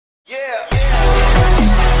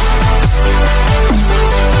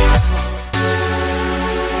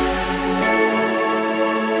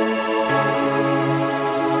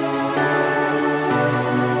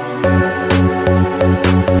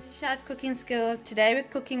cooking school. Today we're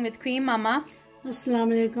cooking with Queen Mama.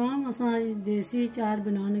 Assalamualaikum. Asan Desi achar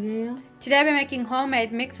banange. Today we're making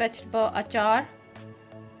homemade mixed vegetable achar.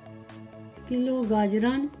 Kilo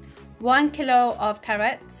gajaran. 1 kilo of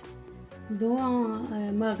carrots. 2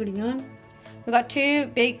 makdiyan. We got 2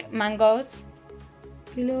 big mangoes.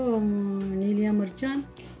 Kilo neeliya mirchan.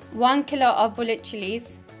 1 kilo of bullet chilies.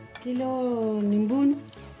 Kilo nimbun.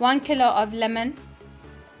 1 kilo of lemon.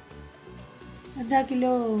 Adha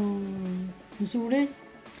kilo masude.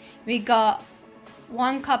 We got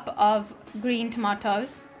 1 cup of green tomatoes.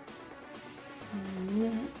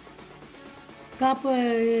 Cup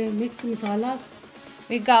mixed masalas.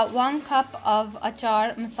 We got 1 cup of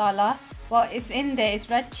achar masala. What is in there is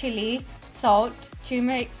red chilli, salt,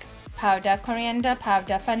 turmeric powder, coriander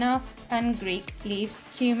powder, fennel, Fenugreek leaves,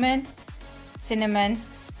 cumin, cinnamon,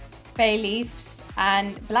 bay leaves,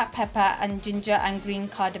 and black pepper and ginger and green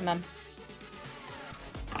cardamom.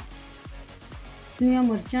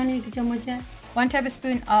 1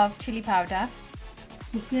 tablespoon of chili powder.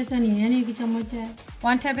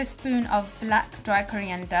 1 tablespoon of black dry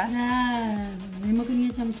coriander.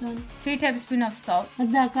 3 tablespoons of salt.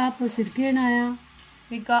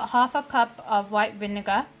 We got half a cup of white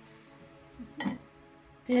vinegar.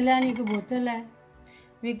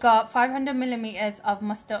 We got 500 milliliters of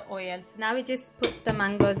mustard oil. Now we just put the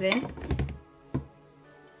mangoes in.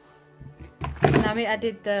 Now we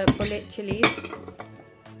added the bullet chilies.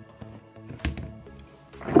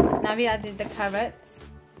 Now we added the carrots.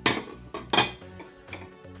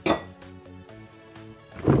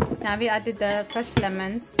 Now we added the fresh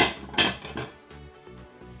lemons.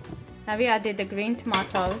 Now we added the green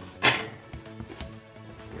tomatoes.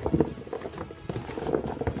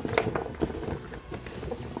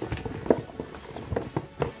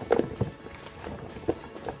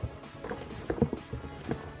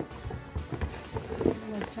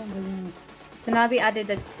 So now we added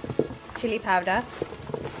the chili powder.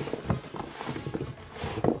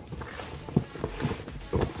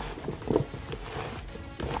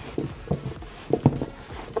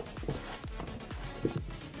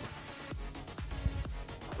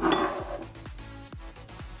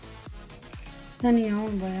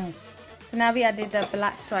 So now we added the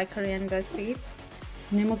black dry coriander seeds.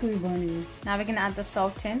 Now we're going to add the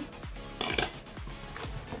salt in.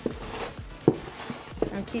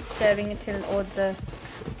 And keep stirring until all the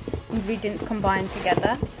ingredients combine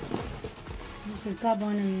together. So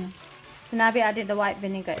now we added the white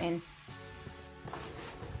vinegar in.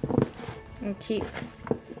 And keep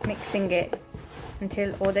mixing it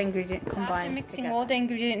until all the ingredients combine. After mixing all the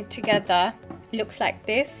ingredients together, it looks like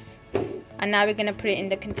this. And now we're going to put it in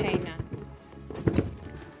the container.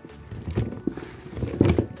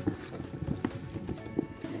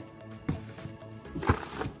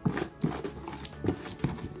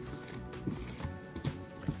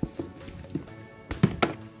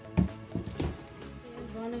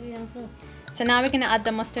 So now we're going to add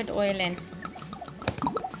the mustard oil in.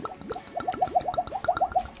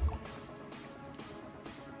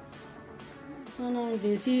 So now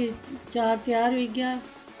Desi achar तैयार हो गया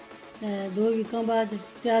 2 वीकों बाद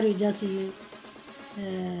तैयार हो जासी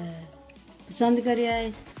पसंद करे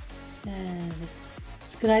आए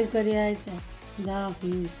सब्सक्राइब करे आए अल्लाह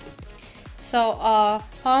हाफिज़. So our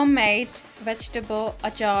homemade vegetable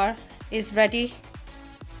achar is ready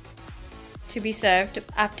to be served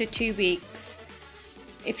after 2 weeks.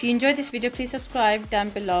 If you enjoyed this video, please subscribe down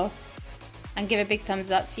below and give a big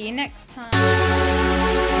thumbs up. See you next time.